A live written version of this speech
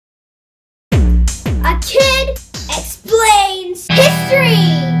A Kid Explains History!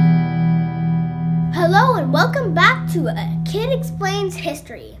 Hello and welcome back to A Kid Explains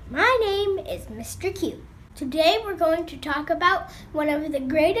History. My name is Mr. Q. Today we're going to talk about one of the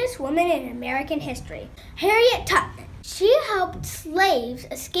greatest women in American history, Harriet Tubman. She helped slaves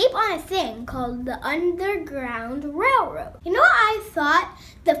escape on a thing called the Underground Railroad. You know what I thought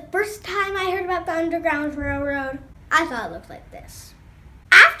the first time I heard about the Underground Railroad? I thought it looked like this.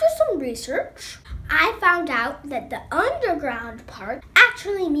 After some research, I found out that the underground part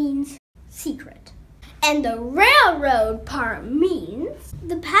actually means secret. And the railroad part means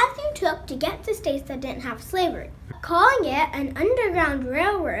the path you took to get to states that didn't have slavery. Calling it an underground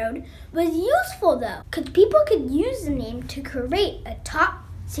railroad was useful though, because people could use the name to create a top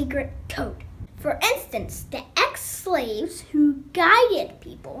secret code. For instance, the ex-slaves who guided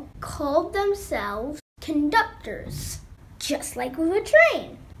people called themselves conductors, just like with a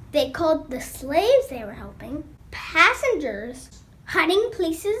train. They called the slaves they were helping passengers. Hiding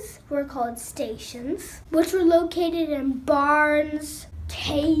places were called stations, which were located in barns,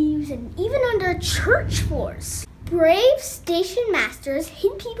 caves, and even under church floors. Brave station masters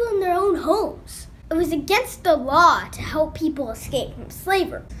hid people in their own homes. It was against the law to help people escape from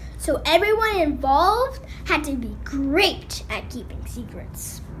slavery, so everyone involved had to be great at keeping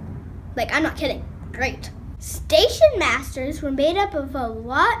secrets. Like, I'm not kidding, great. Station masters were made up of a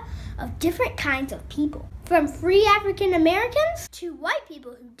lot of different kinds of people, from free African Americans to white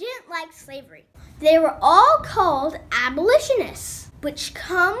people who didn't like slavery. They were all called abolitionists, which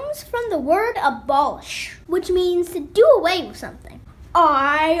comes from the word abolish, which means to do away with something.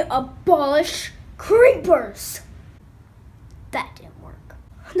 I abolish creepers. That didn't work.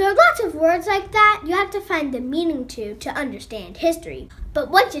 There are lots of words like that you have to find the meaning to understand history. But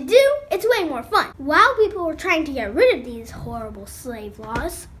once you do, it's way more fun. While people were trying to get rid of these horrible slave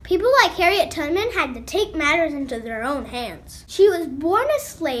laws, people like Harriet Tubman had to take matters into their own hands. She was born a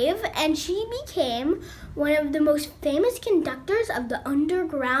slave and she became one of the most famous conductors of the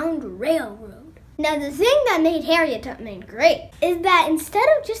Underground Railroad. Now, the thing that made Harriet Tubman great is that instead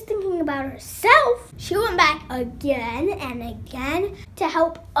of just thinking about herself, she went back again and again to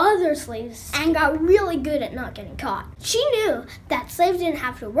help other slaves and got really good at not getting caught. She knew that slaves didn't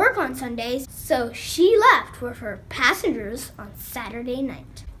have to work on Sundays, so she left with her passengers on Saturday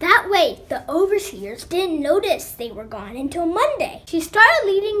night. That way, the overseers didn't notice they were gone until Monday. She started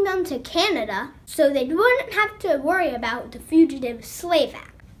leading them to Canada so they wouldn't have to worry about the Fugitive Slave Act,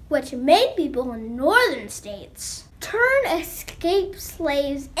 which made people in northern states turn escaped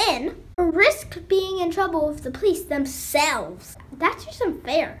slaves in or risk being in trouble with the police themselves. That's just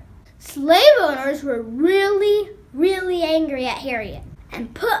unfair. Slave owners were really angry at Harriet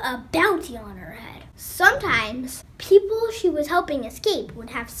and put a bounty on her head. Sometimes, people she was helping escape would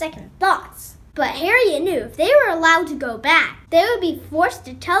have second thoughts. But Harriet knew if they were allowed to go back, they would be forced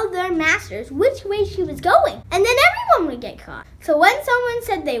to tell their masters which way she was going, and then everyone would get caught. So when someone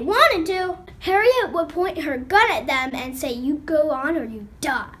said they wanted to, Harriet would point her gun at them and say, "You go on or you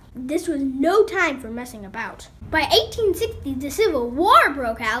die." This was no time for messing about. By 1860, the Civil War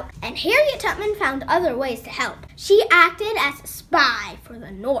broke out, and Harriet Tubman found other ways to help. She acted as a spy for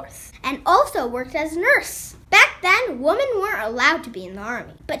the North, and also worked as a nurse. Back then, women weren't allowed to be in the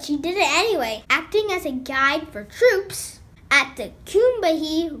army, but she did it anyway, acting as a guide for troops at the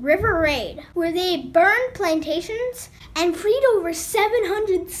Combahee River Raid, where they burned plantations and freed over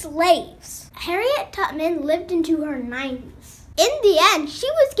 700 slaves. Harriet Tubman lived into her 90s. In the end, she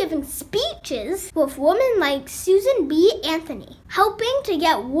was giving speeches with women like Susan B. Anthony, helping to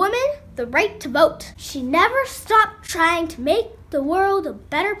get women the right to vote. She never stopped trying to make the world a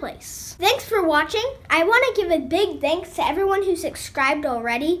better place. Thanks for watching. I want to give a big thanks to everyone who subscribed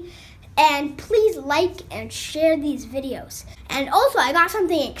already. And please like and share these videos. And also, I got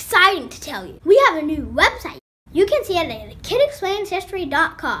something exciting to tell you. We have a new website. You can see it at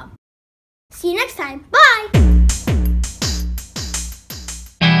kidexplainshistory.com. See you next time. Bye!